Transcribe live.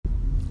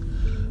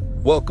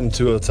Welcome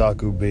to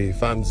Otaku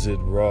Beef. I'm Zid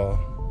Raw.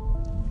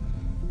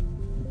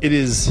 It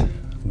is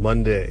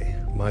Monday,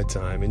 my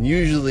time, and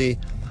usually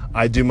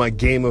I do my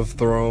Game of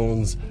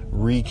Thrones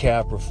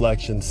recap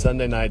reflection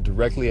Sunday night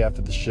directly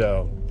after the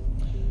show.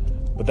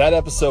 But that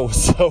episode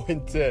was so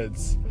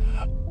intense,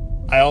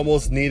 I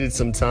almost needed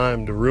some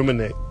time to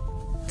ruminate,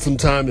 some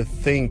time to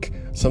think,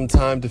 some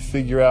time to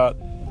figure out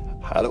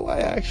how do I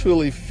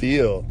actually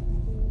feel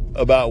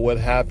about what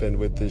happened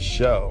with this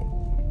show.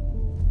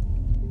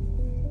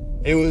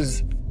 It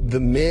was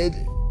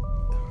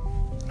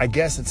I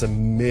guess it's a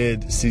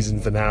mid-season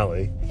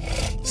finale,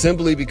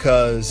 simply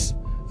because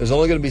there's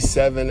only going to be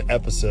 7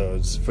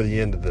 episodes for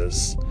the end of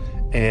this,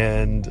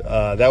 and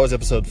that was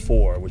episode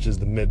 4, which is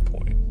the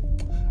midpoint.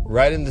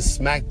 Right in the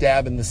smack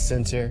dab in the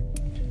center,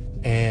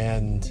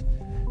 and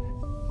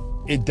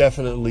it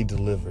definitely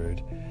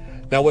delivered.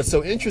 Now, what's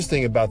so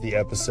interesting about the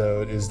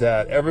episode is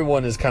that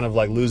everyone is kind of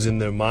like losing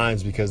their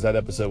minds because that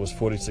episode was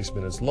 46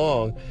 minutes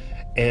long,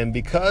 and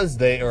because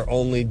they are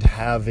only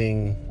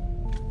having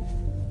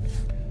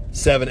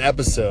 7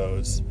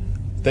 episodes,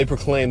 they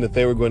proclaimed that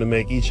they were going to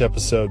make each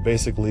episode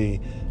basically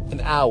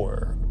an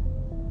hour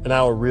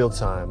real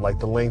time, like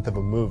the length of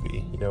a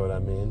movie, you know what I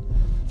mean?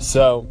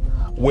 So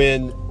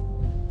when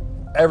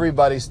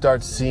everybody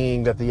starts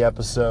seeing that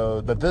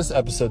this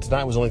episode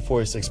tonight was only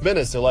 46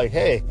 minutes, they're like,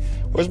 hey,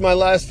 where's my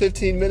last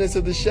 15 minutes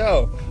of the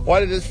show? Why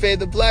did it fade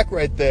to black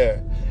right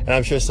there? And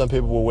I'm sure some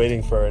people were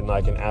waiting for it in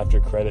like an after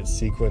credit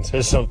sequence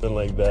or something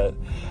like that.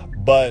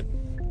 But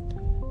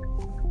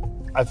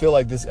I feel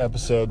like this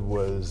episode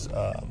was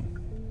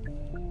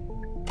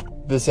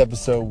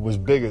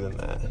bigger than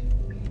that.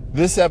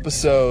 This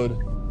episode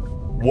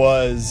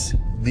was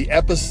the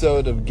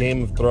episode of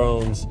Game of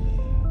Thrones.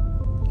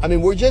 I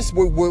mean, we're in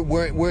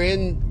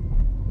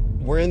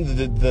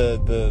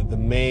the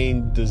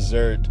main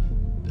dessert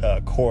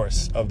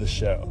course of the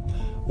show,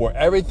 where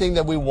everything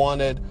that we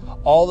wanted,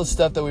 all the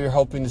stuff that we were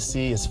hoping to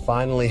see is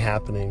finally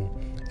happening,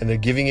 and they're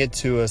giving it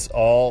to us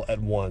all at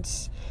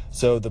once.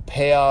 So the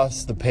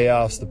payoffs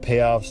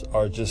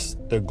are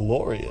they're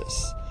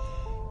glorious.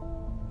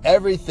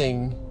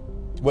 Everything,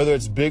 whether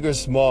it's big or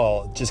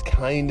small, just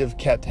kind of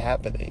kept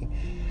happening.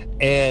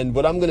 And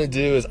what I'm going to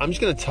do is I'm just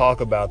going to talk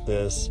about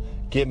this,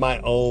 get my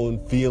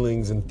own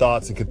feelings and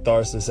thoughts and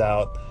catharsis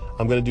out.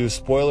 I'm going to do a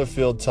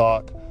spoiler-filled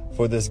talk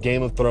for this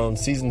Game of Thrones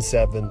Season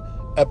 7,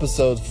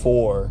 Episode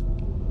 4.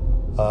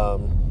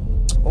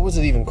 What was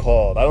it even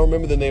called? I don't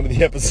remember the name of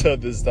the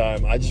episode this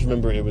time. I just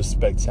remember it was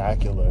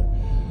spectacular.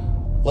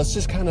 Let's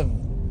just kind of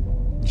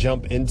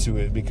jump into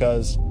it,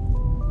 because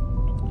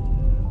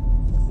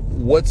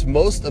what's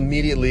most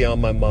immediately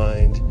on my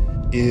mind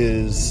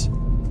is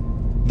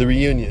the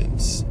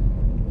reunions.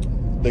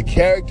 The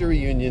character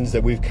reunions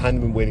that we've kind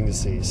of been waiting to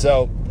see.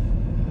 So,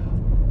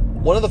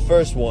 one of the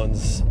first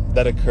ones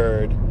that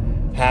occurred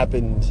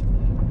happened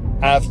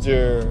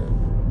after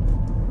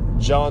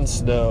Jon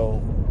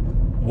Snow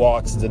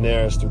walks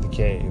Daenerys through the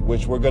cave,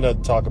 which we're going to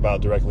talk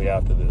about directly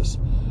after this,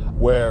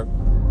 where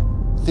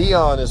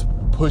Theon is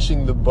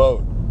pushing the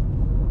boat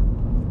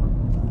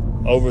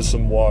over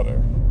some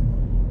water.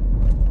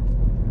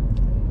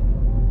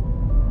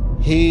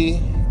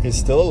 He is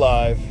still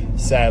alive,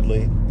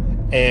 sadly,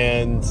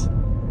 and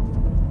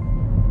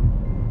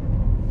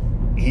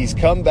he's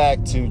come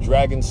back to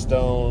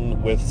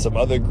Dragonstone with some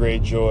other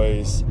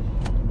Greyjoys.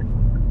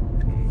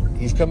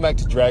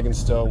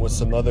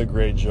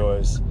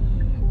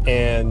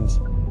 And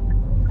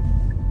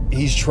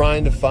he's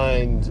trying to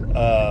find,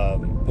 I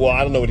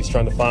don't know what he's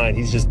trying to find.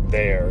 He's just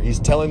there.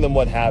 He's telling them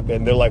what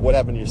happened. They're like, what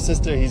happened to your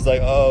sister? He's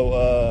like,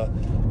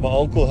 my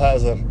uncle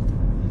has her.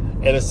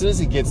 And as soon as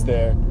he gets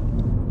there,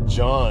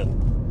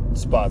 Jon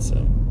spots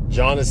him.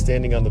 Jon is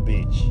standing on the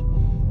beach.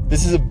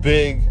 This is a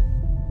big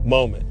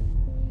moment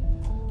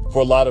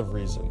for a lot of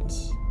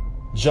reasons.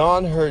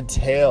 Jon heard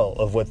tale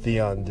of what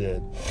Theon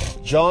did.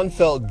 Jon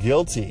felt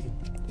guilty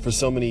for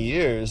so many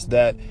years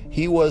that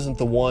he wasn't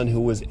the one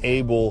who was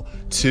able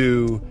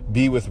to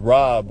be with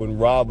Robb when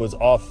Robb was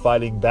off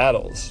fighting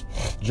battles.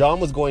 Jon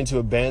was going to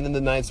abandon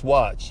the Night's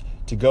Watch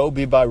to go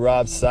be by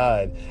Robb's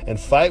side and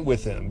fight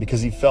with him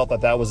because he felt that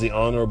that was the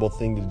honorable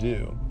thing to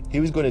do. He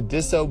was going to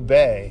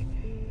disobey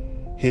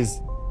his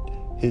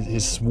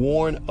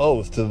sworn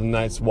oath to the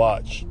Night's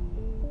Watch.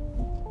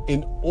 He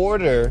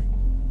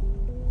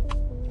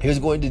was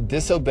going to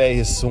disobey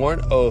his sworn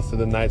oath to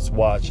the Night's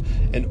Watch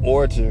in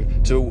order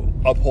to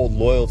uphold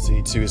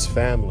loyalty to his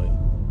family,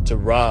 to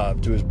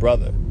Robb, to his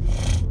brother.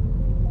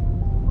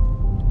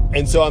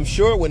 And so I'm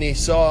sure when he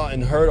saw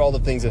and heard all the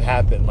things that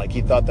happened, like he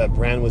thought that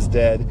Bran was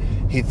dead,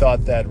 he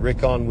thought that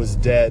Rickon was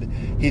dead,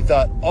 he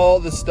thought all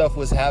this stuff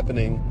was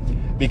happening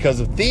because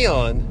of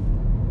Theon,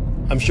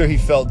 I'm sure he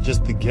felt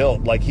just the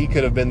guilt. Like he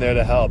could have been there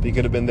to help. He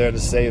could have been there to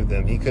save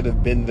them. He could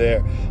have been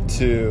there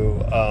to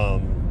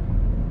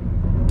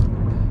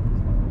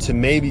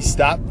maybe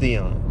stop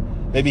Theon.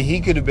 Maybe he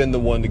could have been the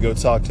one to go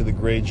talk to the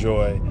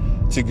Greyjoy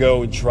to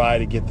go and try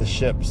to get the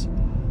ships.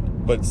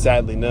 But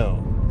sadly,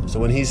 no. So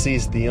when he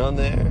sees Theon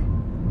there,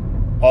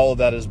 all of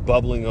that is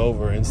bubbling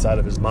over inside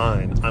of his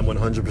mind. I'm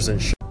 100%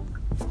 sure.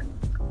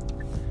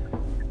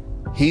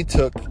 he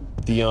took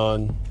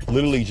Theon,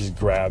 literally just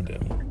grabbed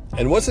him.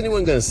 And what's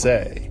anyone going to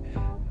say?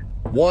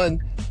 One,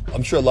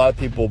 I'm sure a lot of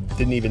people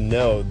didn't even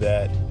know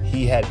that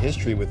he had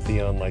history with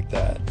Theon like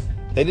that.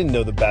 They didn't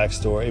know the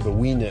backstory, but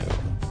we knew.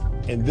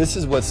 And this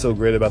is what's so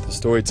great about the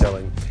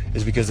storytelling,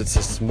 is because it's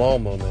a small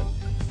moment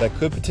that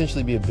could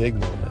potentially be a big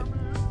moment.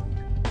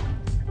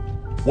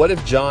 What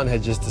if Jon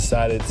had just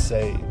decided to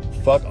say,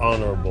 fuck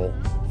honorable,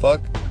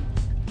 fuck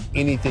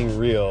anything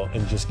real,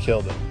 and just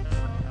killed him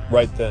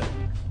right then?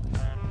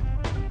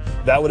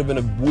 That would have been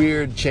a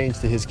weird change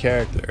to his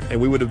character, and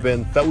we would have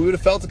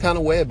felt a kind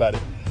of way about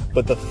it.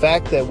 But the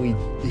fact that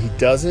he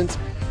doesn't,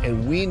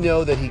 and we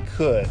know that he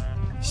could,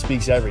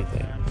 speaks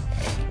everything.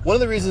 One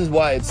of the reasons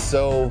why it's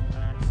so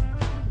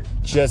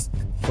just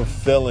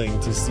fulfilling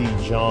to see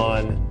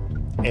Jon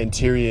and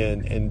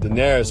Tyrion and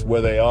Daenerys where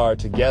they are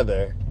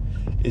together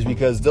is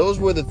because those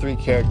were the three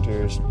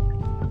characters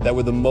that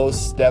were the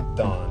most stepped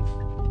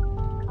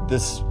on,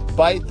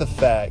 despite the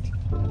fact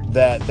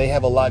that they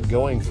have a lot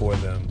going for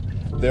them.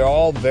 They're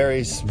all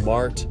very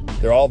smart.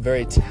 They're all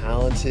very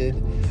talented.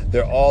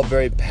 They're all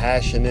very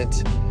passionate.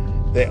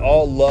 They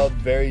all love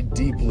very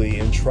deeply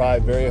and try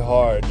very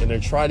hard. And they're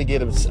trying to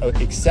get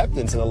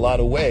acceptance in a lot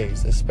of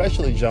ways,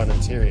 especially Jon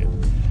and Tyrion.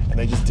 And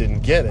they just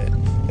didn't get it.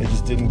 They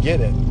just didn't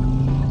get it.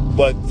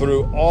 But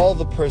through all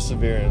the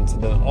perseverance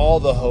and then all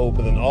the hope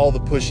and then all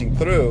the pushing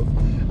through,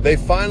 they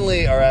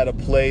finally are at a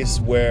place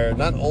where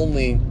not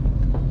only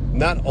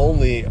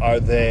are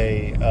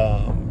they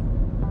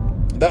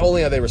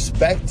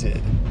respected,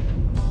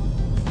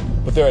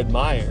 but they're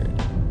admired.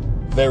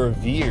 They're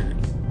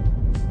revered.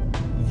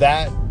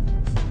 That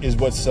is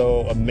what's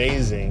so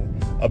amazing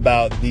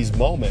about these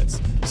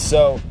moments.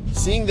 So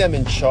seeing them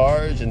in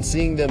charge and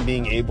seeing them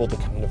being able to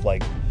kind of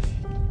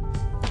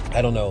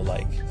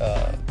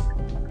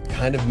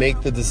kind of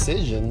make the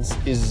decisions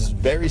is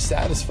very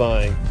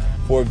satisfying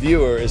for a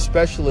viewer,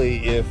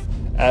 especially if,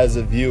 as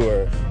a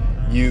viewer,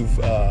 you've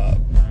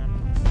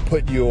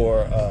put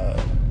your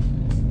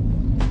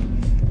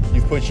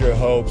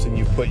hopes and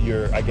you've put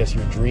your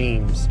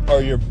dreams,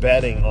 or you're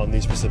betting on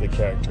these specific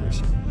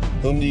characters.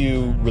 Whom do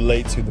you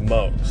relate to the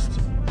most?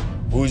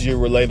 Who's your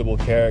relatable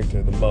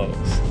character the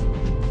most?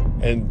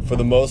 And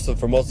for most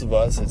of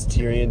us, it's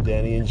Tyrion,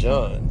 Dany, and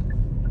Jon.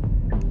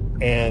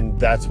 And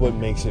that's what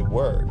makes it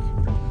work.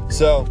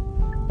 So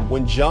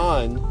when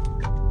Jon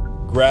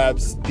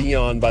grabs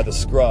Theon by the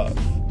scruff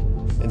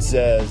and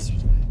says,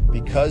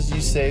 because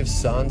you saved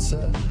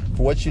Sansa,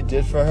 for what you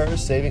did for her,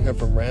 saving her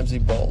from Ramsay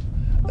Bolt,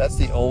 that's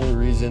the only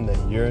reason that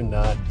you're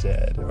not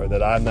dead, or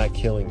that I'm not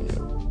killing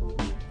you.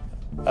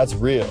 That's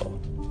real.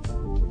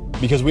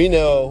 Because we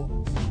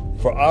know,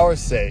 for our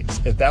sakes,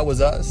 if that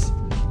was us,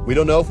 we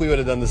don't know if we would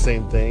have done the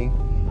same thing,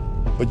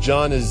 but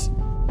Jon is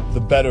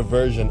the better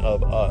version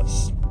of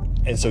us.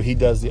 And so he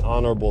does the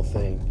honorable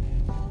thing,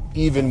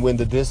 even when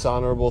the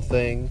dishonorable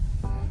thing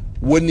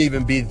wouldn't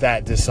even be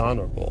that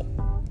dishonorable.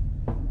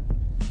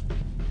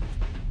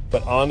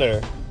 But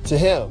honor to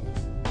him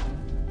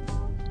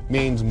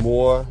means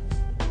more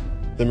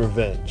than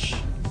revenge.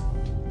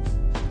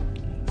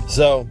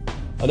 So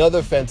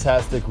another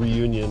fantastic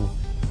reunion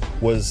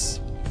was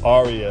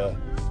Arya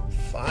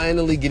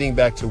finally getting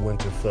back to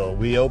Winterfell.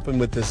 We open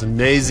with this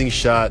amazing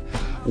shot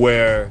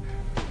where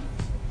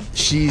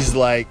she's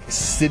like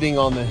sitting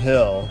on the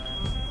hill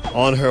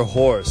on her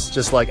horse,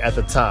 just like at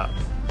the top,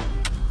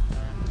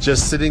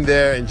 just sitting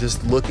there and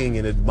just looking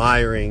and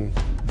admiring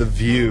the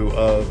view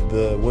of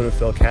the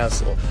Winterfell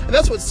castle. And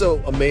that's what's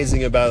so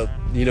amazing about,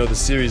 the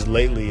series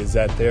lately, is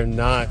that they're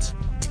not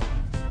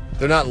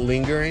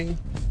lingering.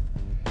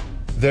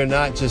 They're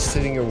not just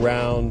sitting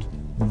around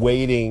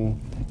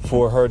waiting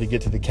for her to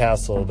get to the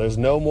castle. There's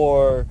no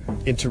more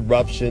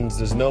interruptions.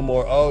 There's no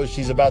more, oh,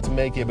 she's about to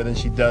make it, but then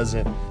she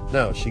doesn't.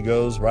 No, she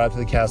goes right up to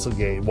the castle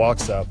gate,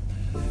 walks up,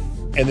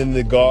 and then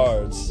the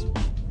guards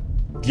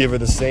give her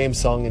the same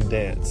song and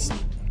dance.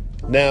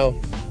 Now,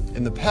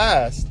 in the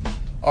past,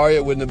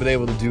 Arya wouldn't have been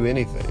able to do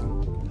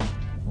anything,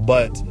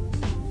 but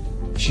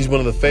she's one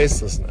of the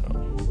faceless now.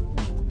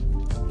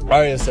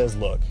 Arya says,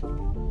 look,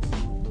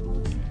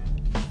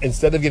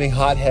 instead of getting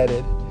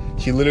hot-headed,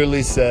 she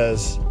literally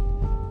says,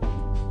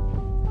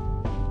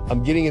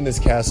 I'm getting in this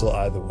castle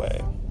either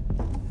way.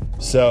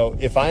 So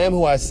if I am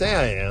who I say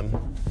I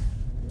am,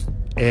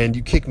 and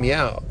you kick me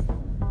out,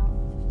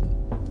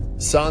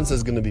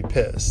 Sansa's going to be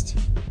pissed.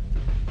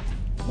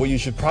 What you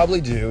should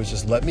probably do is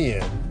just let me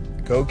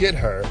in, go get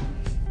her,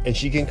 and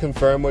she can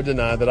confirm or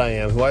deny that I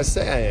am who I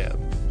say I am.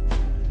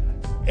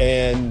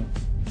 And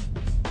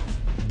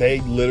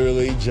they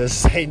literally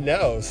just say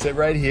no, sit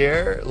right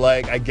here,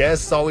 I guess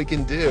that's all we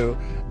can do.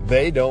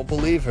 They don't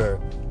believe her.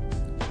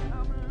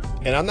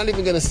 And I'm not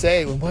even going to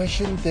say, well, why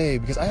shouldn't they?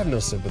 Because I have no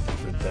sympathy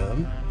for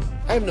them.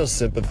 I have no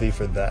sympathy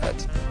for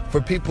that.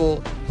 For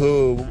people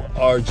who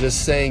are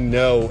just saying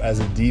no as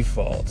a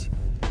default.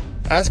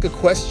 Ask a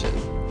question.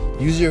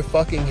 Use your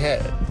fucking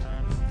head.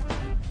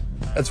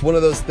 That's one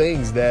of those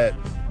things that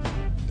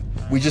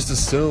we just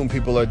assume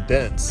people are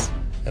dense.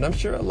 And I'm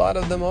sure a lot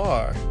of them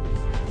are.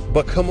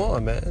 But come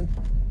on, man.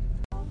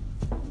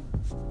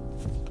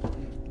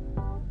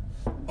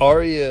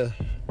 Arya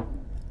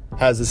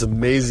has this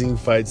amazing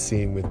fight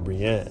scene with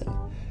Brienne,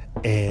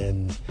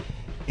 and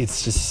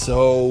it's just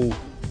so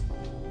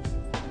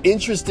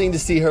interesting to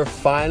see her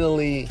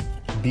finally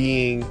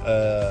being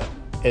a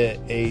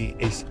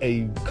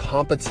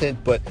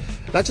competent, but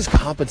not just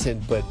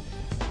competent, but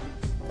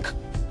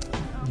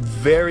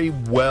very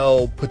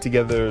well put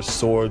together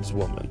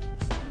swordswoman.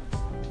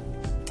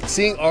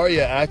 Seeing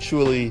Arya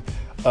actually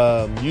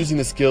using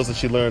the skills that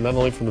she learned not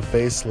only from the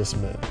Faceless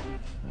Men,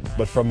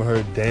 but from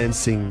her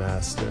dancing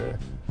master,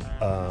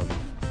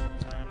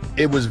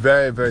 it was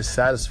very, very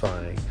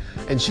satisfying.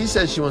 And she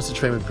says she wants to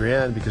train with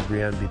Brienne because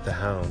Brienne beat the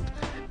Hound.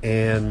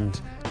 And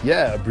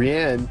yeah,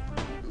 Brienne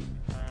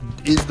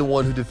is the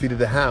one who defeated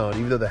the Hound.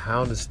 Even though the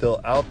Hound is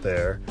still out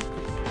there,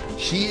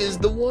 she is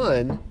the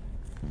one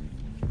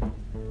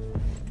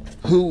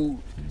who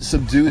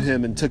subdued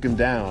him and took him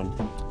down,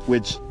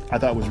 which I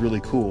thought was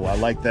really cool. I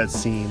like that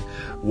scene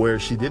where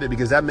she did it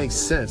because that makes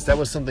sense. That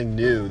was something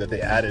new that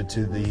they added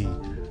to the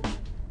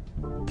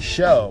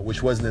show,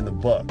 which wasn't in the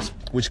books,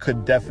 which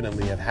could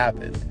definitely have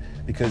happened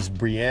because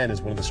Brienne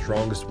is one of the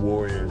strongest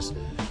warriors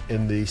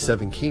in the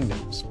Seven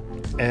Kingdoms.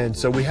 And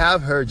so we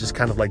have her just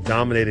kind of like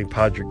dominating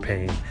Podrick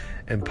Payne.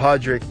 And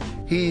Podrick,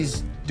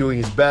 he's doing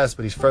his best,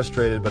 but he's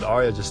frustrated. But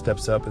Arya just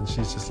steps up and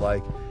she's just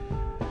like,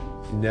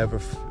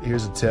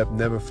 here's a tip,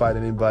 never fight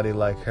anybody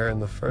like her in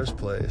the first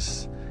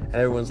place. And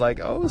everyone's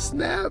like, oh,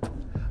 snap.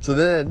 So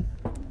then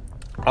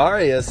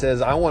Arya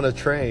says, I want to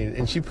train.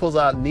 And she pulls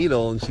out a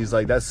needle and she's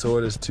like, that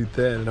sword is too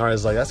thin. And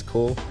Arya's like, that's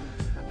cool.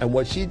 And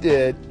what she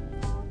did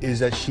is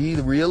that she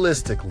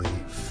realistically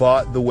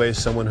fought the way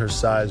someone her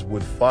size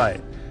would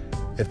fight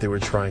if they were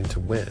trying to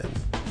win.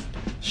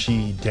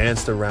 She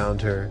danced around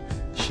her.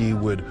 She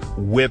would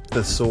whip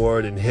the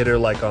sword and hit her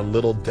like on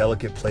little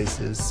delicate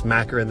places,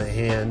 smack her in the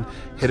hand,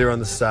 hit her on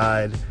the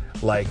side,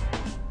 like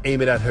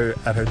aim it at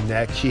her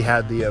neck. She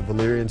had the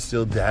Valyrian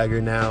steel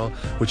dagger now,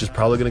 which is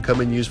probably going to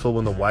come in useful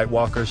when the White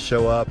Walkers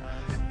show up.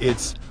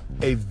 It's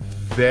a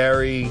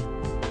very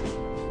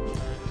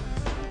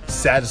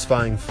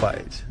satisfying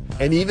fight.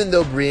 And even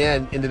though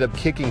Brienne ended up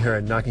kicking her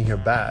and knocking her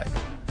back,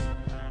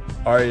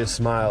 Arya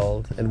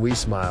smiled and we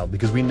smiled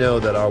because we know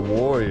that our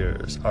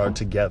warriors are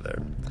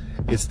together.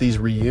 It's these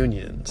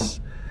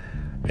reunions.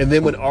 And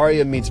then when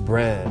Arya meets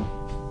Bran,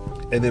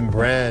 and then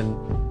Bran,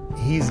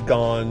 he's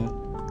gone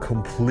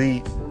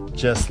complete,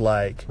 just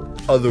like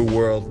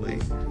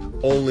otherworldly,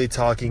 only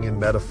talking in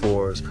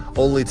metaphors,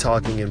 only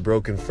talking in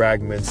broken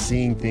fragments,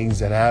 seeing things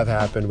that have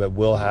happened but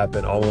will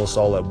happen almost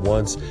all at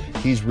once.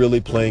 He's really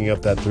playing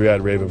up that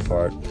three-eyed raven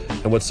part.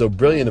 And what's so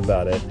brilliant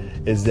about it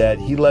is that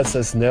he lets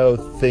us know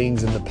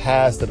things in the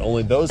past that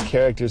only those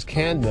characters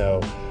can know,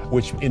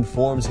 which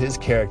informs his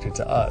character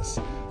to us.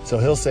 So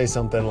he'll say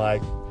something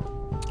like,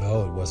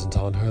 oh, it wasn't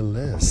on her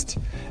list.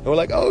 And we're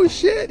like, oh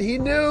shit, he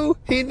knew,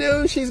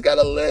 she's got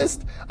a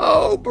list.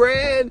 Oh,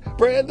 Bran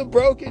the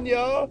Broken,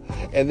 y'all.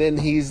 And then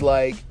he's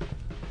like,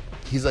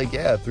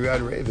 yeah,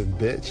 three-eyed raven,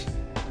 bitch.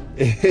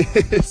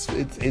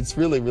 It's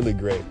really, really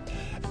great.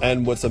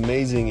 And what's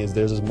amazing is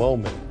there's this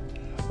moment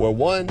where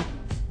one,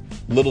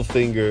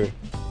 Littlefinger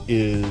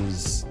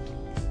is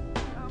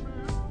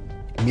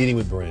meeting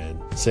with Bran,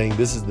 saying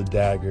this is the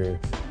dagger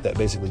that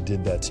basically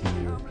did that to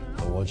you.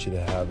 I want you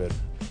to have it.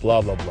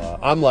 Blah, blah, blah.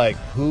 I'm like,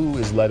 who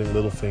is letting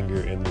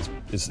Littlefinger in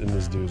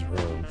this dude's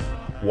room?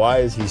 Why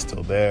is he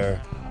still there?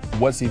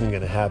 What's even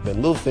going to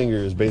happen? Littlefinger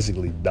is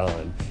basically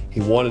done. He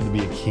wanted to be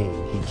a king.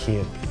 He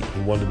can't be.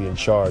 He wanted to be in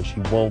charge.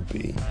 He won't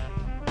be.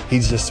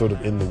 He's just sort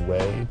of in the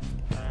way.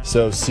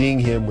 So seeing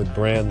him with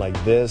Bran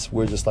like this,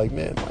 we're just like,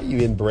 man, why are you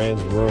in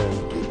Bran's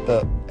room? Get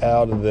the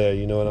out of there.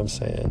 You know what I'm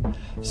saying?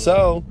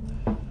 So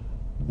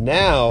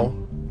now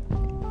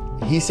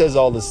he says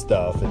all this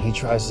stuff and he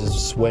tries to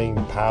swing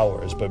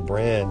powers, but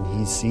Bran,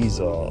 he sees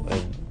all,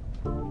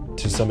 and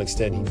to some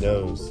extent he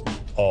knows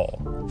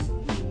all.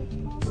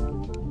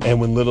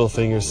 And when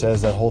Littlefinger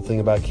says that whole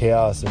thing about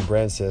chaos, and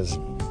Bran says,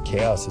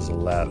 chaos is a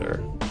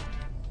ladder.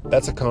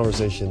 That's a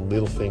conversation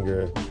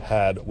Littlefinger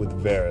had with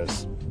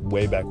Varys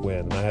way back when,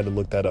 and I had to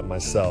look that up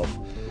myself.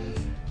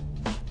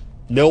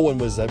 No one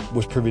was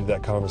privy to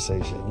that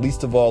conversation,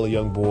 least of all a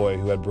young boy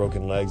who had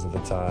broken legs at the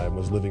time,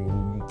 was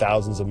living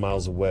thousands of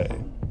miles away.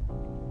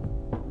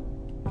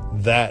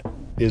 That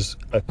is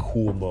a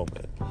cool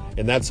moment.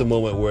 And that's a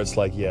moment where it's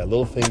like, yeah,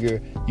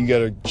 Littlefinger, you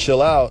gotta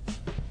chill out.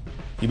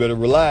 You better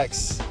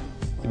relax.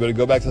 You better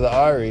go back to the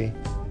Eyrie,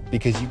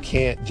 because you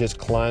can't just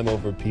climb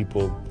over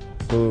people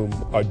who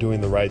are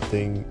doing the right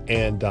thing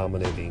and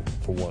dominating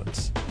for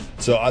once.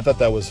 So I thought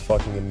that was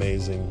fucking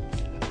amazing.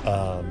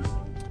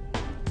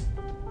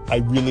 I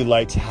really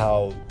liked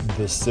how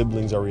the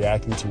siblings are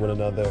reacting to one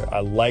another. I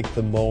liked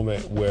the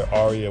moment where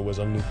Arya was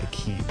underneath the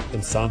keep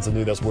and Sansa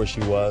knew that's where she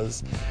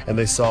was, and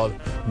they saw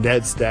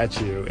Ned's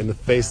statue and the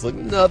face looked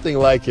nothing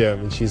like him,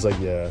 and she's like,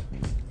 yeah,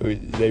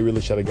 they really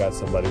should have got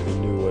somebody who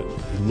knew what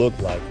he looked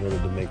like in order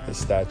to make this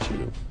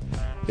statue.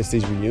 It's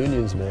these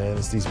reunions, man.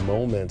 It's these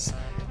moments.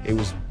 It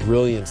was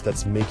brilliance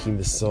that's making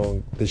this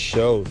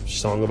show,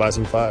 Song of Ice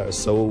and Fire,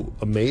 so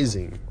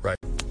amazing, right?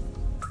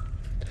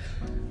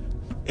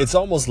 it's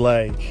almost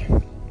like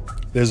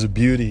there's a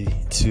beauty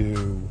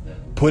to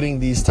putting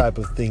these type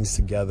of things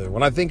together.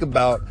 When I think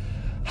about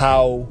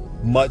how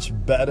much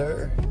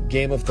better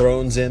Game of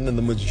Thrones is than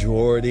the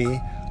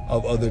majority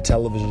of other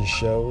television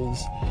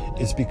shows,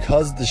 it's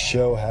because the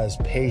show has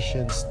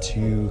patience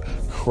to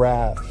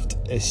craft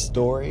a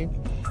story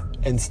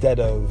instead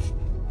of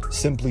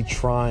simply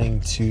trying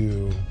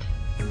to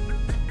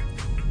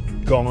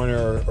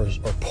garner or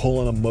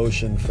pull an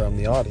emotion from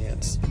the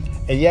audience.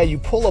 And yeah, you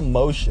pull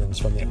emotions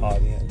from the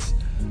audience,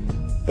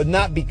 but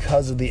not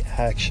because of the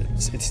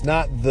actions. It's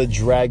not the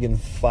dragon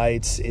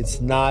fights. It's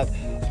not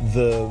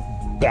the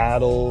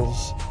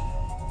battles.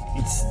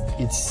 It's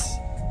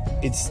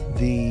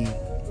the,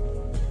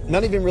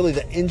 not even really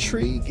the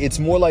intrigue. It's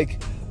more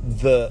like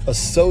the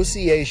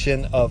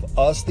association of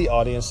us, the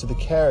audience, to the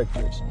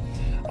characters.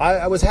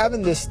 I was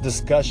having this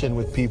discussion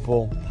with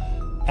people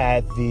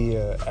at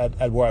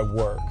where I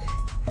work,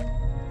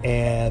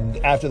 and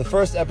after the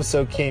first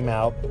episode came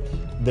out,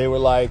 they were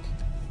like,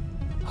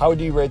 how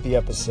would you rate the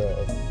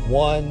episode?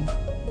 1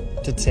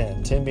 to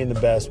 10. 10 being the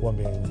best, 1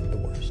 being the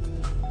worst.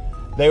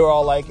 They were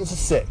all like, it's a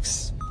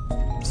 6.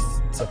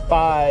 It's a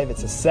 5.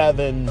 It's a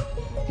 7.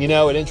 You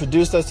know, it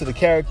introduced us to the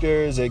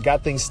characters. It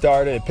got things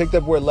started. It picked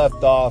up where it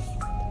left off.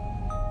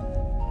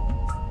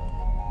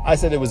 I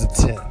said it was a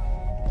 10.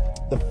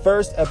 The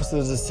first episode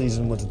of this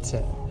season was a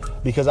 10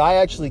 because I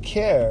actually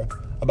care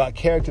about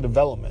character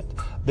development.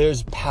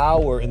 There's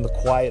power in the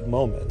quiet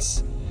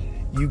moments.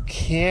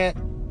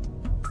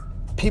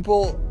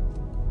 People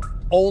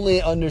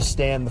only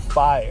understand the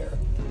fire,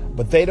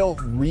 but they don't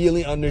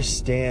really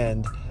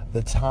understand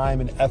the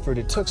time and effort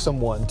it took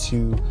someone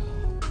to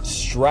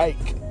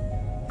strike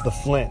the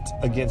flint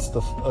against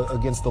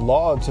the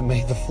log to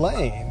make the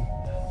flame,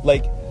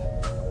 like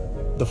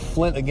the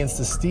flint against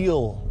the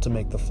steel to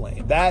make the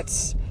flame.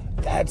 That's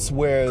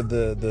where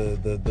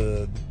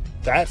the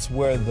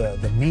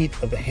meat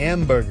of the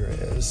hamburger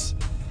is.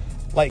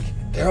 Like,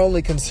 they're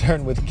only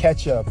concerned with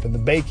ketchup and the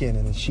bacon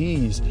and the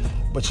cheese,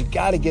 but you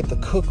got to get the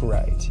cook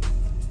right.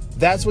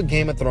 That's what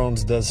Game of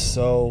Thrones does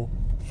so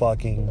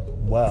fucking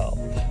well.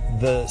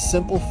 The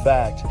simple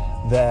fact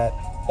that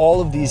all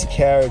of these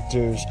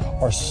characters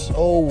are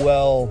so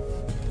well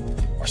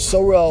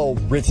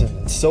written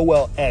and so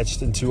well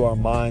etched into our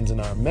minds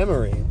and our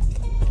memory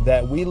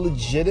that we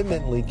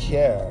legitimately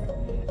care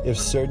if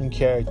certain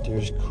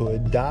characters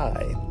could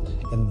die.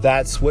 And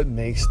that's what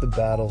makes the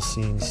battle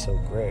scene so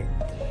great.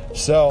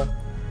 So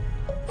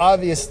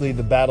obviously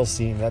the battle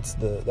scene, that's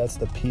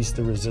the piece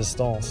de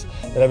resistance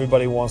that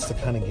everybody wants to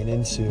kind of get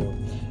into,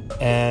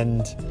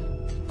 and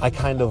I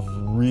kind of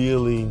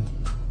really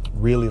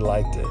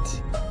liked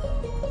it.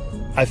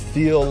 I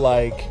feel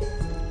like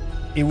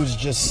it was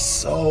just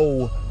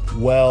so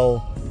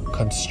well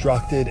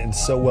constructed and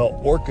so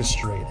well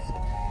orchestrated,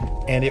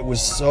 and it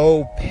was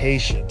so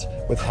patient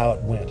with how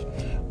it went.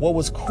 What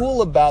was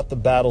cool about the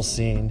battle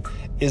scene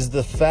is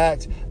the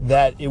fact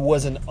that it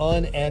was an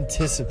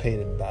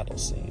unanticipated battle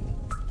scene.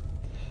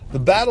 The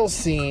battle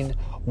scene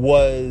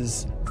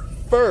was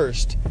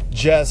first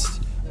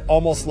just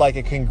almost like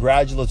a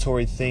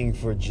congratulatory thing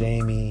for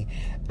Jaime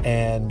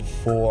and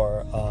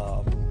for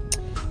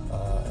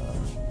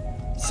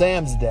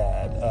Sam's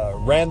dad,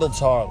 Randall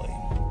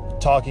Tarly,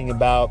 talking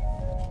about,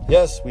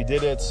 yes, we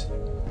did it.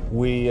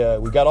 We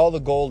got all the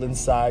gold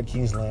inside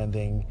King's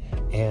Landing,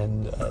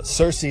 and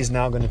Cersei is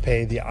now going to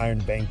pay the Iron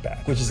Bank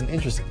back, which is an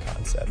interesting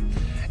concept.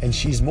 And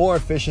she's more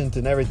efficient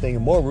and everything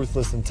and more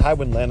ruthless than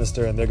Tywin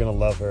Lannister, and they're going to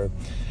love her.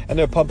 And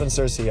they're pumping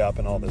Cersei up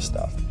and all this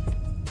stuff,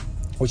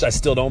 which I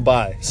still don't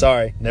buy.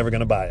 Sorry, never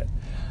going to buy it.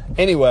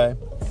 Anyway,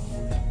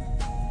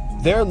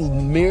 they're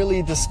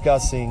merely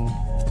discussing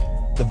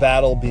the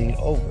battle being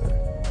over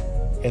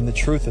and the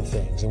truth of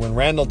things. And when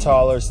Randall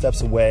Tarly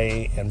steps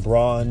away and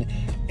Bronn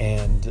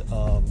and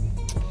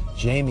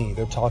Jaime,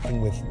 they're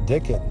talking with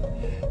Dickon,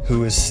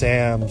 who is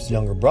Sam's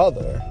younger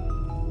brother,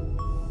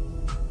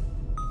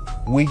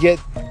 we get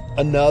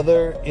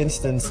another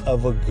instance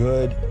of a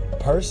good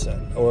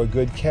person or a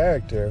good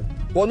character.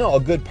 Well, no, a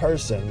good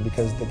person,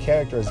 because the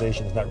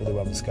characterization is not really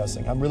what I'm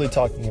discussing. I'm really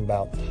talking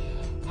about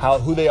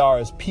who they are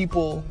as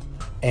people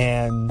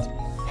and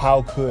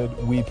how could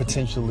we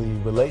potentially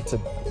relate to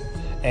them.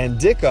 And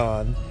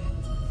Dickon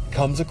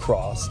comes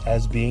across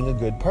as being a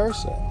good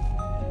person.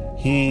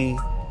 He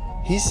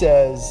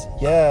says,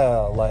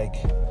 yeah, like,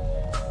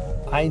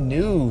 I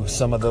knew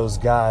some of those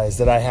guys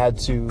that I had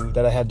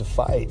to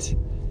fight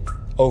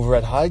over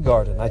at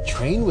Highgarden. I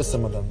trained with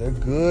some of them. They're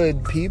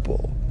good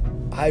people.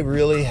 I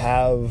really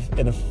have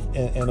an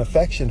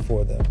affection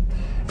for them.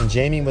 And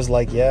Jaime was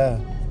like, yeah.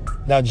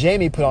 Now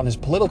Jaime put on his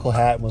political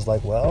hat and was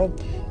like, well,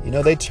 you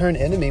know, they turn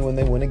enemy when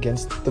they went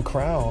against the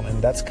crown,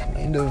 and that's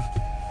kind of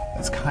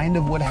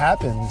what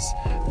happens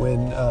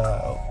when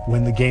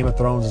the Game of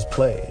Thrones is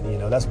played. You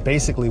know, that's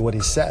basically what he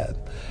said.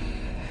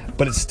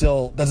 But it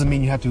still doesn't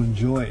mean you have to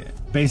enjoy it,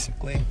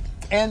 basically.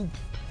 And,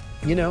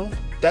 you know,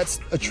 that's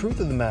a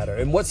truth of the matter.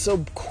 And what's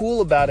so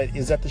cool about it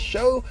is that the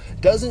show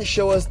doesn't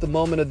show us the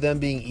moment of them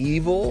being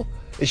evil.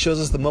 It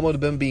shows us the moment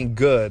of them being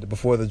good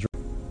before the...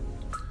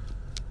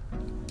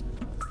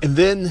 And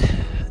then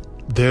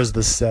there's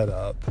the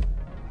setup,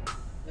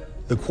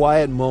 the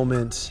quiet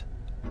moment,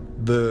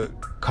 the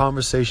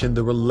conversation,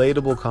 the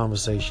relatable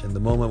conversation, the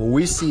moment where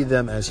we see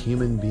them as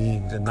human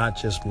beings and not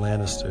just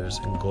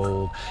Lannisters in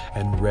gold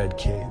and red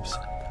capes.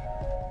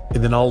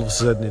 And then all of a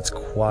sudden it's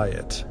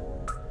quiet.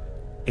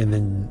 And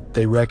then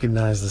they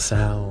recognize the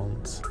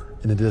sounds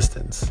in the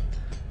distance.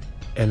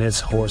 And it's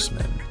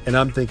horsemen. And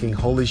I'm thinking,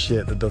 holy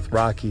shit, the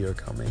Dothraki are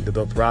coming. The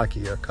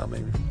Dothraki are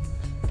coming.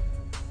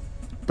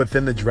 But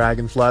then the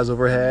dragon flies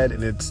overhead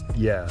and it's,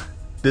 yeah,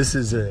 this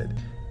is it.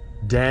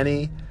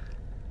 Dany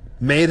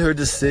made her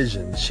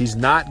decision. She's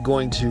not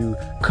going to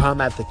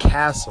come at the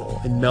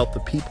castle and melt the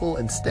people.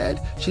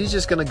 Instead, she's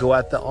just going to go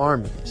at the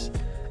armies.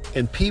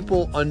 And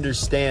people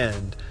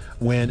understand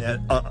when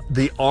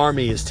the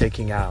army is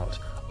taking out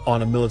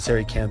on a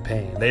military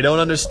campaign. They don't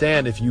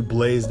understand if you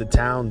blaze the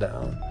town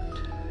down.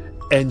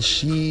 And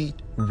she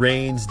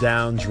rains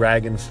down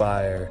dragon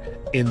fire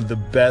in the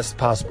best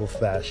possible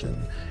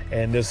fashion.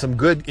 And there's some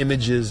good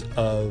images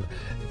of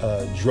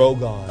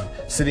Drogon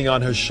sitting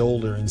on her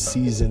shoulder in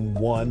season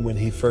 1 when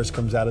he first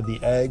comes out of the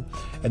egg.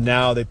 And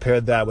now they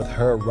paired that with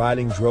her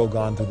riding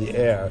Drogon through the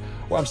air.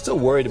 Well, I'm still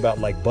worried about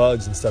like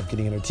bugs and stuff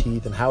getting in her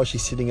teeth. And how is she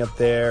sitting up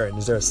there? And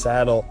is there a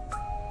saddle?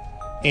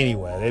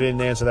 Anyway, they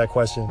didn't answer that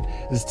question.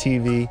 This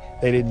TV,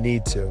 they didn't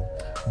need to.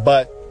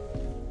 But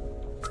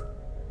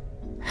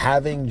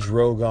having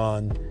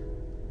Drogon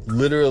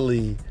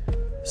literally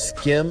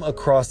skim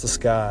across the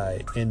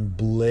sky and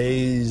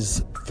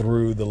blaze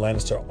through the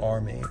Lannister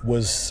army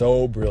was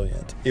so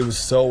brilliant. It was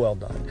so well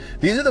done.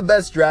 These are the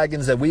best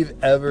dragons that we've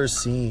ever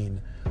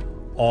seen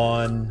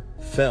on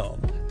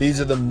film.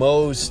 These are the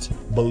most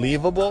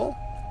believable.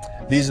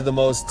 These are the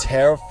most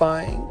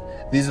terrifying.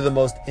 These are the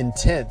most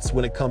intense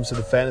when it comes to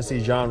the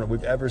fantasy genre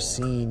we've ever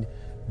seen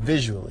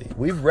visually.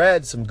 We've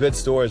read some good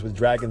stories with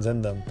dragons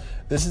in them.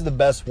 This is the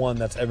best one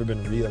that's ever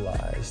been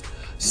realized.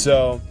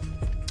 So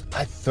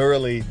I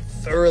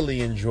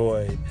thoroughly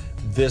enjoyed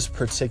this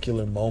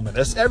particular moment.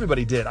 As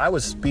everybody did. I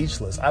was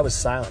speechless. I was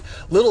silent.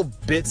 Little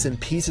bits and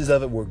pieces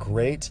of it were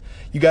great.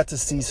 You got to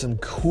see some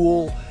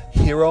cool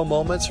hero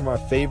moments from our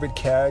favorite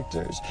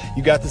characters.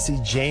 You got to see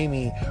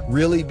Jaime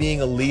really being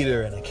a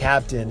leader and a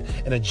captain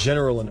and a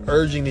general and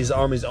urging these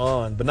armies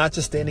on, but not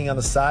just standing on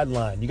the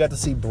sideline. You got to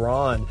see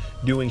Bronn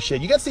doing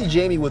shit. You got to see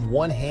Jaime with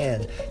one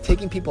hand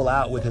taking people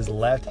out with his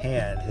left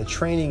hand. The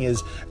training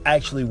is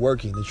actually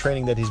working. The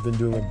training that he's been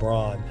doing with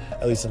Bronn,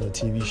 at least on the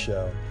TV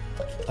show.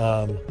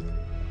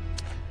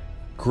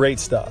 Great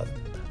stuff.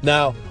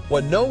 Now,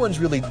 what no one's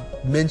really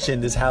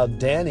mentioned is how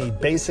Dany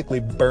basically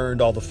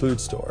burned all the food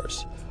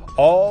stores.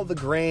 All the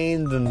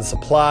grain and the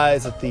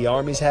supplies that the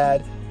armies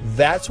had,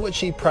 that's what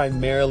she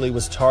primarily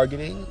was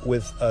targeting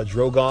with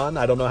Drogon.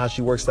 I don't know how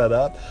she works that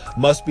up.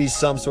 Must be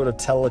some sort of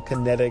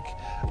telekinetic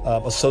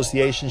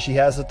association she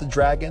has with the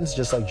dragons,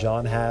 just like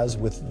Jon has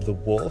with the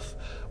wolf,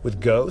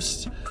 with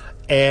Ghost.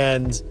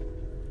 And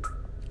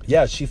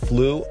yeah, she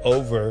flew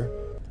over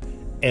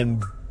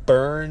and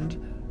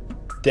burned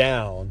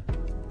down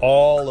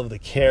all of the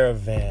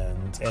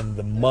caravans and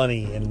the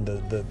money and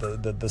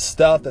the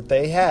stuff that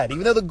they had,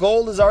 even though the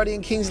gold is already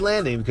in King's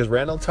Landing, because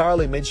Randall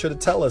Tarley made sure to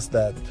tell us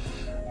that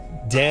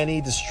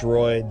Dany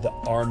destroyed the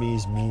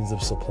army's means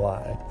of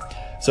supply.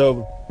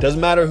 So doesn't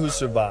matter who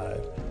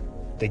survived,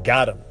 they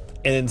got him.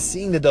 And then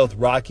seeing the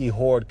Dothraki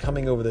horde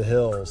coming over the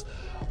hills,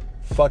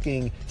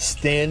 fucking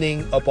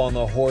standing up on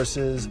the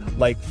horses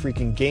like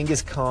freaking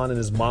Genghis Khan and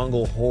his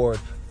Mongol horde,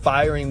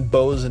 firing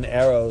bows and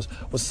arrows,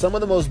 was some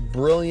of the most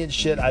brilliant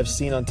shit I've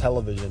seen on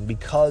television,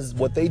 because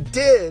what they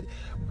did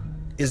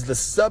is the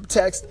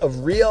subtext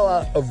of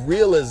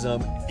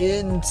realism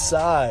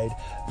inside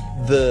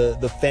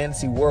the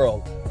fantasy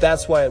world.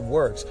 That's why it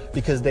works,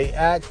 because they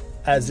act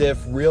as if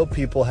real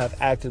people have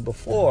acted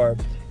before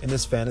in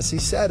this fantasy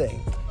setting.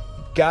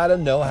 You gotta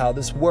know how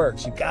this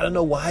works. You gotta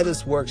know why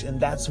this works, and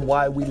that's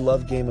why we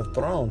love Game of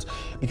Thrones,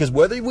 because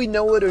whether we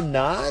know it or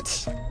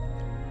not,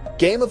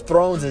 Game of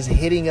Thrones is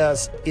hitting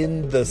us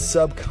in the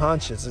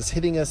subconscious. It's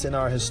hitting us in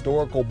our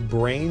historical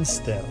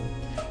brainstem.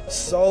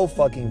 So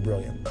fucking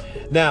brilliant.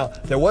 Now,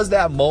 there was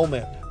that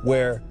moment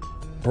where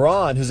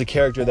Bronn, who's a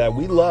character that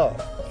we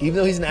love, even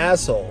though he's an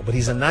asshole, but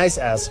he's a nice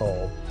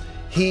asshole,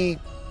 he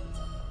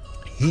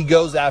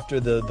goes after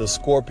the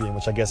scorpion,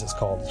 which I guess it's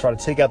called, to try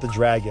to take out the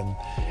dragon.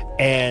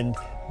 And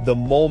the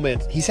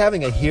moment, he's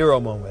having a hero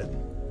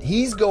moment.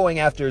 He's going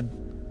after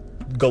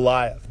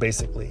Goliath,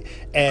 basically,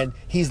 and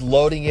he's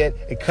loading it.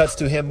 It cuts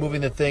to him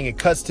moving the thing. It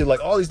cuts to like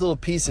all these little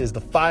pieces,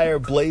 the fire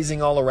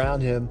blazing all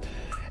around him,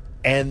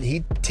 and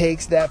he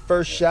takes that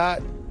first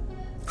shot,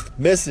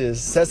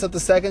 misses, sets up the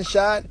second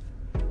shot,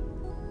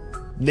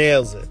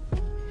 nails it,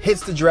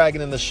 hits the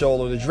dragon in the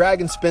shoulder. The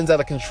dragon spins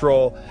out of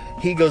control.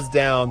 He goes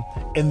down,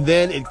 and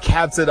then it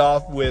caps it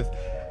off with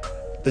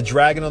the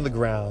dragon on the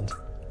ground.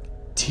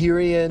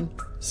 Tyrion,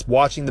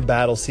 watching the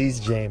battle, sees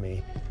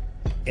Jaime,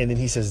 and then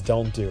he says,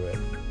 "Don't do it."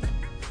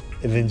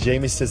 And then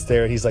Jaime sits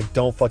there and he's like,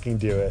 "Don't fucking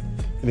do it."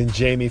 And then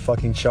Jaime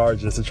fucking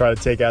charges to try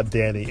to take out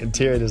Dany. And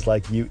Tyrion is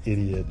like, "You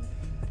idiot."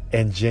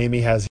 And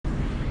Jaime has...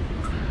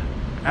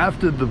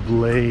 after the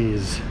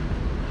blaze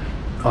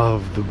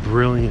of the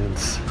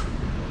brilliance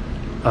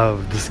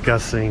of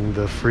discussing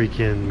the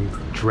freaking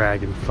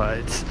dragon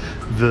fights,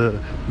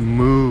 the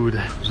mood,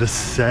 the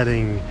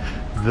setting,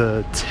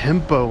 the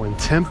tempo and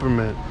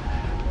temperament,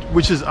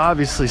 which is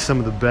obviously some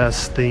of the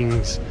best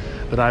things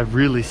that I've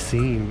really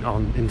seen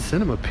in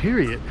cinema,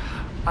 period.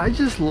 I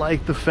just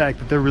like the fact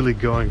that they're really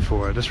going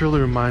for it. This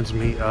really reminds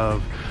me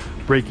of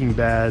Breaking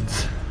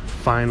Bad's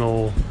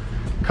final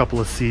couple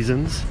of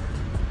seasons,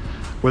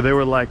 where they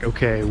were like,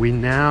 okay, we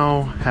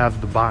now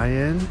have the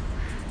buy-in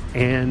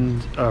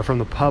and from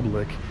the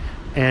public,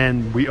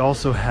 and we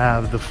also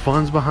have the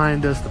funds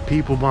behind us, the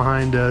people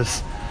behind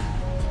us.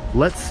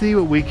 Let's see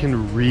what we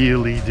can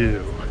really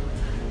do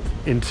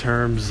in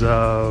terms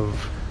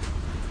of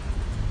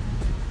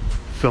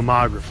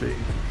filmography.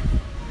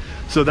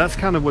 So that's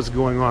kind of what's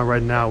going on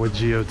right now with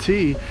GOT,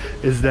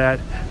 is that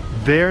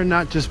they're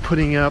not just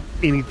putting up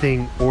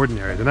anything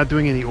ordinary. They're not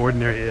doing any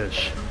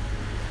ordinary-ish.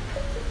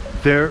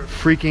 They're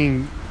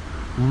freaking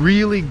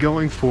really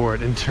going for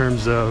it in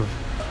terms of,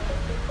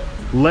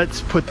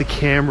 let's put the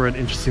camera in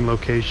interesting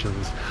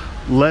locations.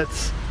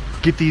 Let's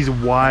get these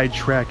wide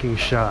tracking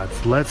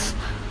shots. Let's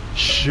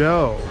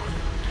show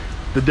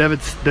the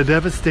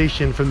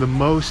devastation from the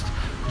most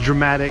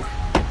dramatic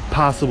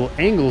possible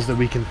angles that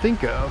we can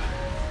think of.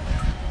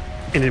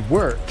 And it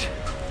worked.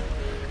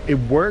 It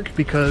worked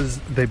because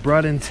they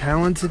brought in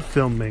talented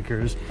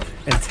filmmakers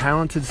and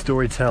talented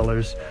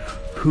storytellers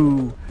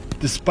who,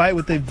 despite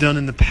what they've done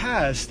in the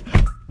past,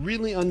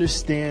 really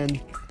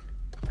understand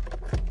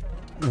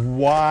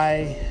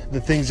why the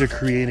things they're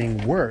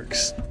creating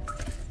works.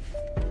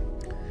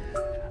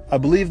 I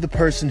believe the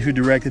person who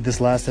directed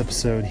this last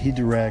episode, he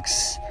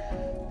directs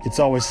It's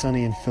Always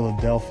Sunny in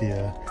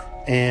Philadelphia.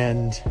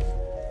 And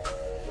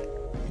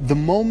the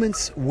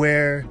moments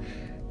where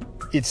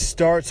it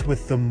starts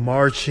with the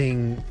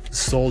marching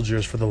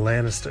soldiers for the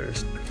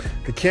Lannisters,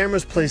 the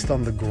camera's placed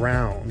on the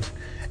ground,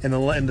 and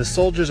the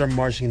soldiers are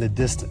marching in the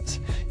distance.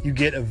 You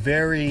get a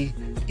very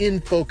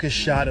in-focus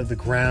shot of the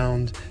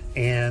ground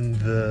and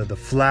the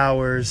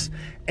flowers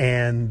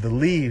and the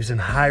leaves in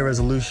high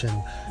resolution,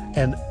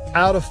 and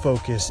out of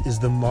focus is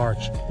the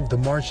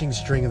marching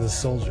string of the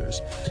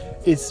soldiers.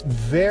 It's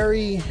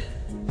very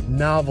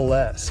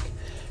novelesque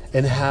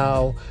in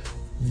how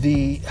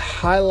the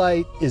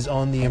highlight is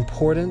on the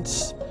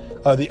importance,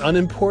 the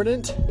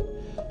unimportant,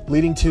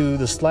 leading to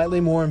the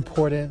slightly more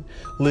important,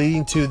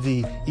 leading to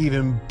the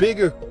even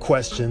bigger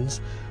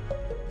questions,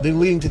 then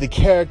leading to the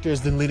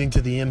characters, then leading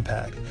to the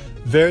impact.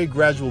 Very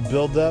gradual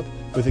build-up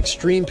with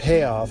extreme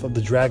payoff of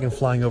the dragon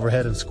flying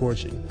overhead and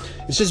scorching.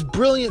 It's just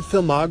brilliant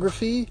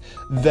filmography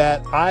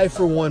that I,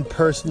 for one,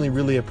 personally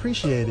really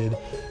appreciated,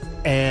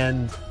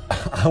 and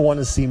I want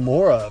to see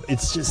more of.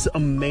 It's just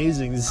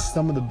amazing. This is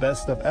some of the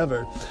best stuff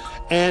ever.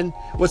 And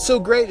what's so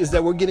great is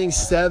that we're getting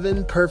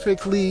 7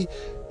 perfectly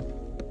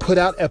put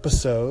out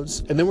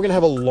episodes, and then we're going to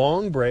have a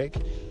long break,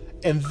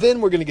 and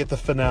then we're going to get the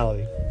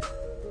finale.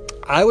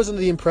 I was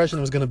under the impression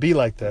it was going to be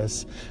like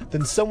this.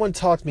 Then someone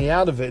talked me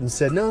out of it and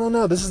said,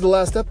 no, this is the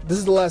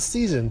last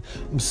season.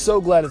 I'm so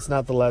glad it's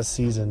not the last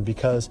season,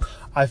 because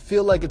I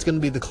feel like it's going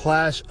to be the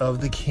clash of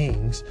the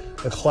kings,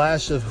 the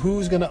clash of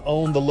who's going to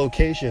own the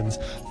locations,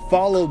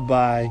 followed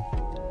by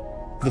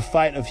the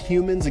fight of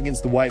humans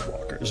against the White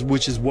Walkers,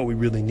 which is what we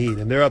really need.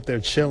 And they're up there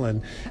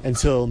chilling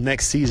until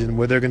next season,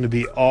 where they're going to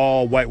be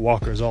all White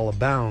Walkers, all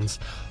abounds.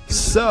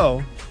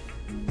 So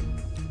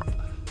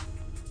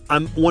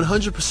I'm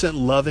 100%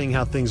 loving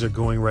how things are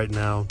going right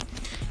now.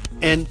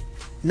 And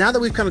now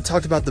that we've kind of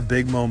talked about the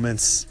big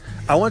moments,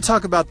 I want to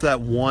talk about that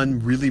one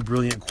really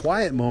brilliant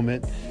quiet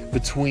moment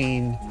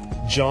between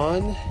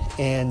Jon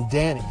and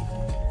Dany.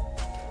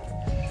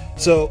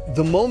 So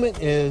the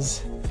moment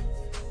is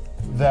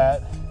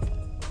that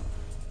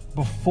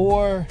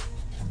before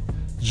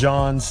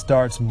Jon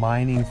starts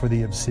mining for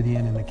the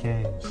obsidian in the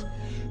caves,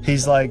 he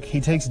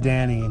takes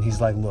Dany and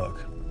he's like,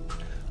 look,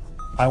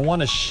 I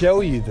want to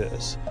show you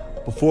this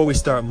before we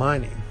start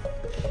mining.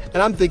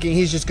 And I'm thinking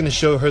he's just going to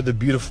show her the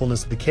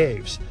beautifulness of the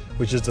caves,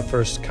 which is the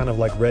first kind of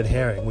like red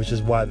herring, which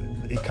is why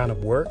it kind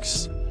of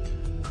works.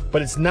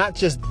 But it's not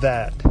just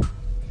that.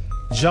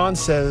 Jon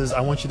says,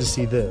 I want you to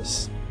see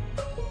this.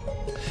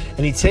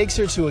 And he takes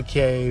her to a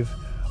cave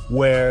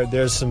where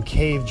there's some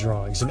cave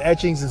drawings, some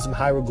etchings and some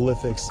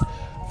hieroglyphics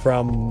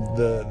from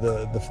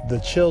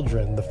the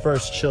children, the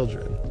first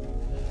children.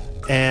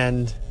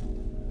 And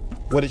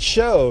what it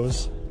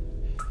shows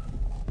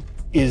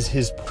is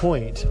his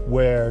point,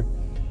 where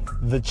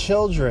the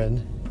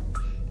children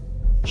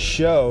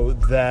show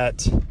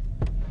that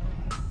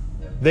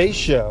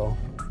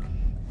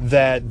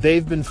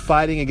they've been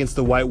fighting against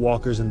the White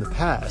Walkers in the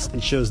past.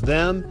 It shows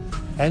them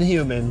and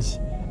humans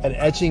and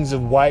etchings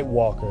of White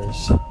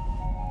Walkers,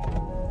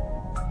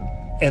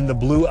 and the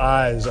blue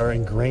eyes are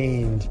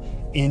ingrained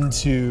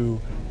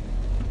into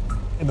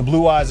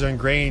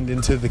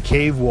the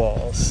cave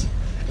walls.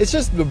 It's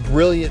just a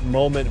brilliant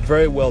moment,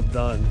 very well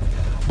done.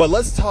 But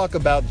let's talk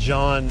about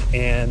Jon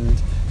and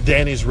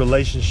Dany's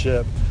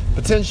relationship,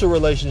 potential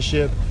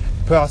relationship,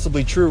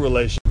 possibly true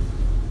relationship.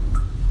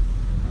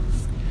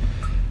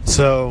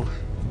 So,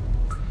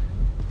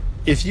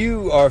 if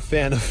you are a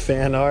fan of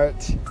fan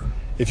art,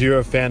 if you're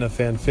a fan of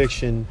fan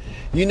fiction,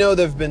 you know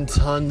there have been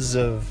tons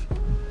of,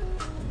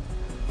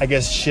 I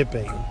guess,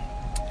 shipping.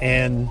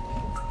 And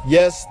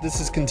yes,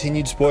 this is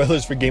continued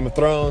spoilers for Game of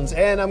Thrones,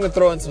 and I'm going to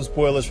throw in some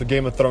spoilers for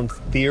Game of Thrones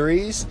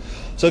theories.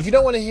 So if you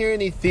don't want to hear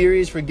any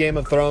theories for Game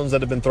of Thrones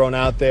that have been thrown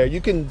out there,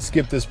 you can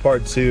skip this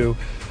part 2.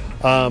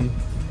 5,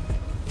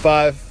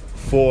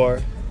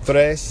 4,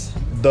 3,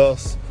 2,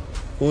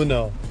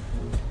 1.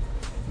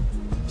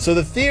 So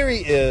the theory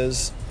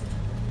is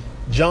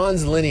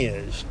Jon's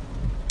lineage.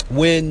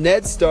 When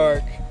Ned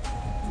Stark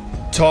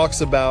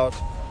talks about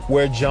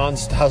where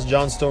how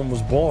Jon Snow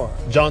was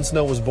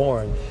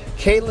born,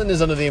 Catelyn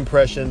is under the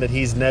impression that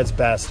he's Ned's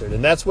bastard,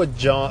 and that's what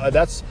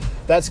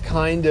that's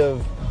kind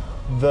of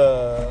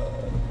the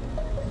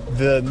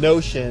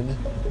notion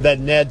that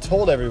Ned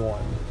told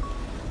everyone.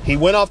 He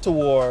went off to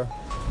war,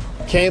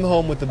 came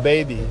home with the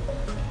baby,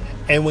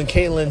 and when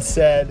Catelyn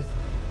said,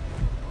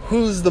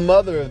 "Who's the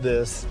mother of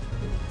this?"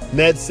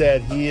 Ned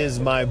said, "He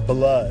is my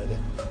blood."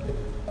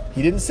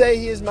 He didn't say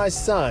he is my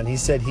son. He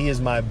said he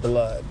is my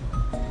blood.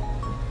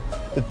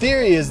 The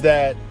theory is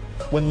that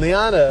when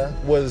Lyanna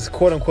was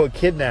quote-unquote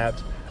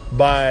kidnapped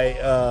by,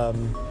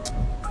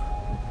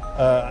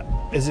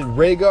 is it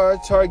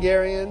Rhaegar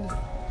Targaryen?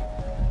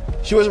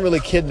 She wasn't really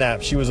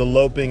kidnapped. She was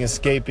eloping,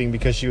 escaping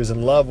because she was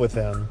in love with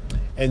him.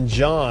 And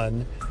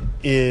Jon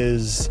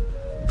is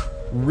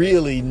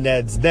really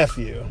Ned's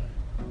nephew.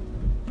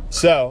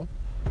 So,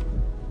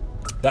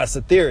 that's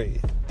the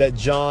theory, that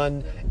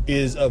Jon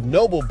is of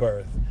noble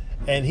birth,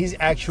 and he's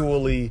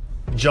actually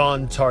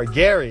Jon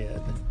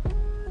Targaryen,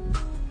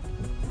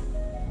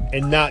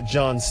 and not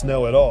Jon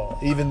Snow at all,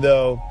 even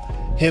though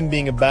him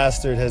being a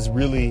bastard has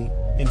really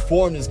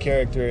informed his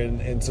character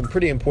in some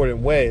pretty important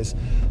ways.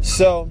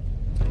 So,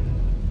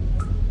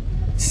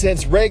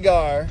 since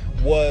Rhaegar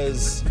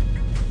was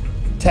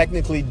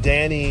technically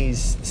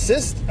Dany's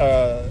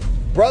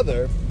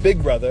brother,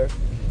 big brother,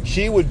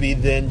 she would be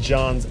then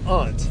Jon's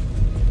aunt.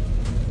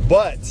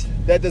 But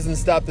that doesn't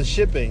stop the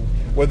shipping,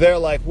 where they're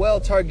like,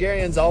 well,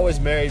 Targaryen's always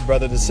married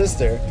brother to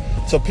sister.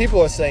 So people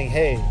are saying,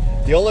 hey,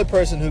 the only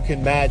person who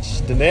can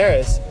match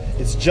Daenerys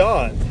is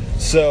Jon.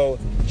 So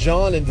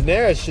Jon and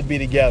Daenerys should be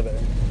together.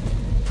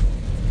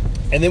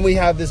 And then we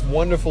have this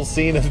wonderful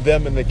scene of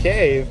them in the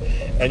cave,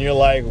 and you're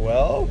like,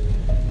 well,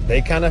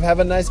 they kind of have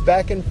a nice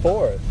back and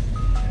forth,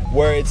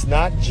 where it's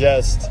not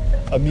just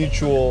a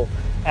mutual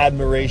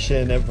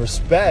admiration and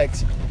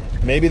respect.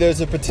 Maybe there's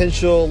a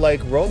potential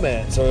like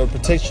romance or a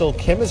potential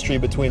chemistry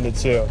between the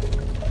two.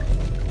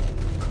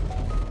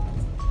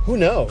 Who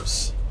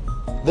knows?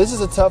 This is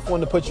a tough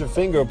one to put your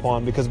finger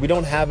upon because we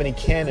don't have any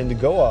canon to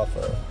go off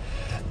of.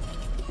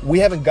 We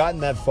haven't gotten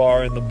that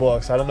far in the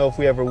books. I don't know if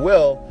we ever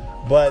will,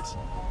 but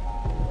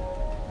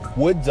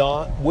would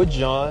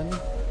Jon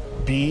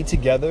be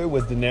together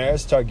with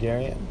Daenerys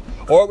Targaryen?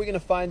 Or are we going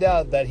to find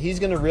out that he's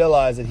going to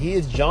realize that he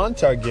is Jon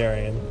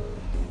Targaryen,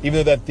 even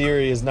though that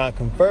theory is not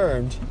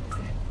confirmed?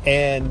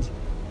 And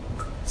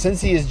since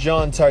he is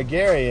Jon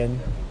Targaryen,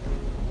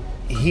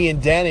 he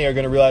and Dany are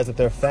going to realize that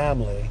they're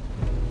family.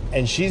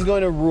 And she's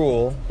going to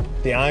rule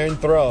the Iron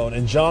Throne,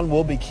 and Jon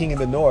will be king in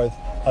the North,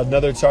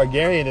 another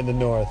Targaryen in the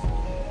North.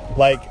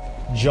 Like,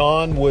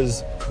 Jon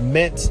was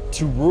meant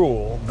to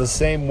rule the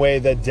same way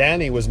that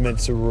Dany was meant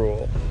to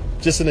rule,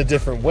 just in a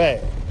different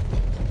way.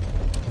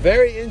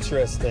 Very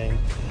interesting.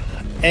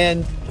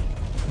 And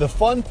the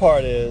fun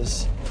part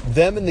is,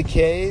 them in the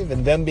cave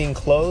and them being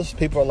close,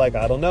 people are like,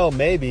 I don't know,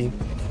 maybe.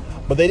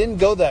 But they didn't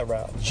go that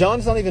route.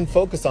 Jon's not even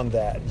focused on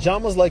that.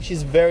 Jon was like,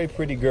 she's a very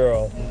pretty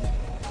girl.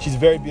 She's a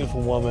very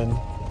beautiful woman.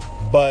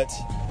 But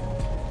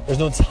there's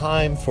no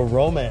time for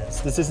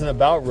romance. This isn't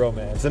about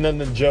romance. And then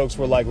the jokes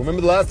were like,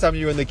 remember the last time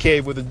you were in the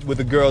cave with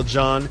a girl,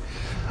 Jon?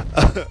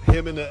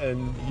 Him and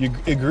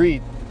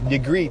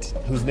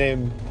Ygritte, whose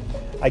name,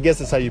 I guess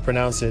that's how you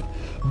pronounce it.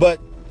 But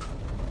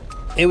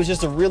it was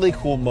just a really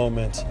cool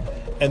moment.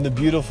 And the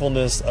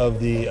beautifulness of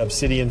the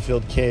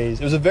obsidian-filled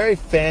caves. It was a very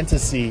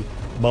fantasy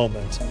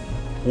moment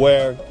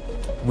where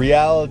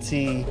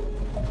reality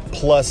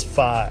plus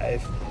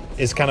 5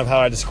 is kind of how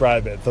I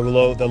describe it. The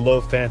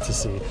low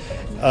fantasy.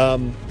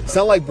 It's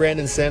not like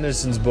Brandon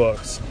Sanderson's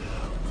books,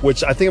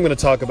 which I think I'm going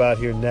to talk about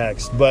here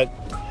next. But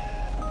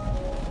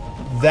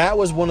that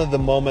was one of the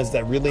moments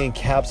that really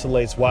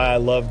encapsulates why I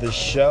love this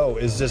show.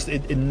 Is just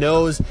it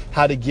knows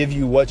how to give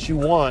you what you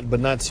want, but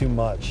not too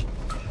much.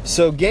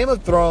 So Game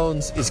of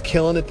Thrones is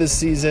killing it this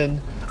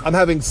season. I'm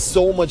having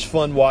so much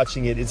fun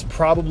watching it. It's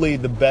probably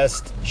the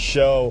best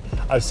show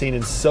I've seen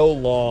in so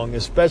long,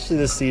 especially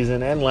this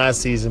season and last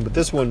season, but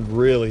this one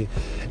really.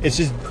 It's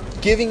just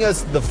giving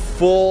us the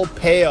full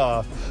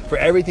payoff for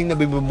everything that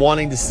we've been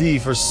wanting to see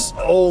for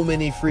so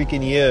many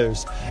freaking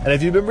years. And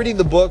if you've been reading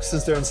the books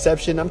since their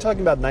inception, I'm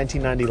talking about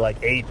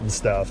 1998 and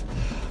stuff.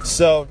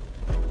 So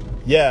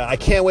yeah, I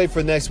can't wait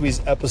for next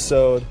week's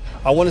episode.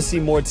 I want to see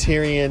more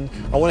Tyrion.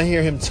 I want to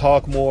hear him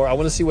talk more. I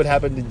want to see what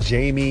happened to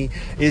Jaime.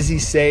 Is he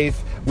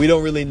safe? We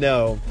don't really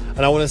know.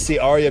 And I want to see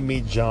Arya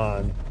meet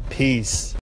Jon. Peace.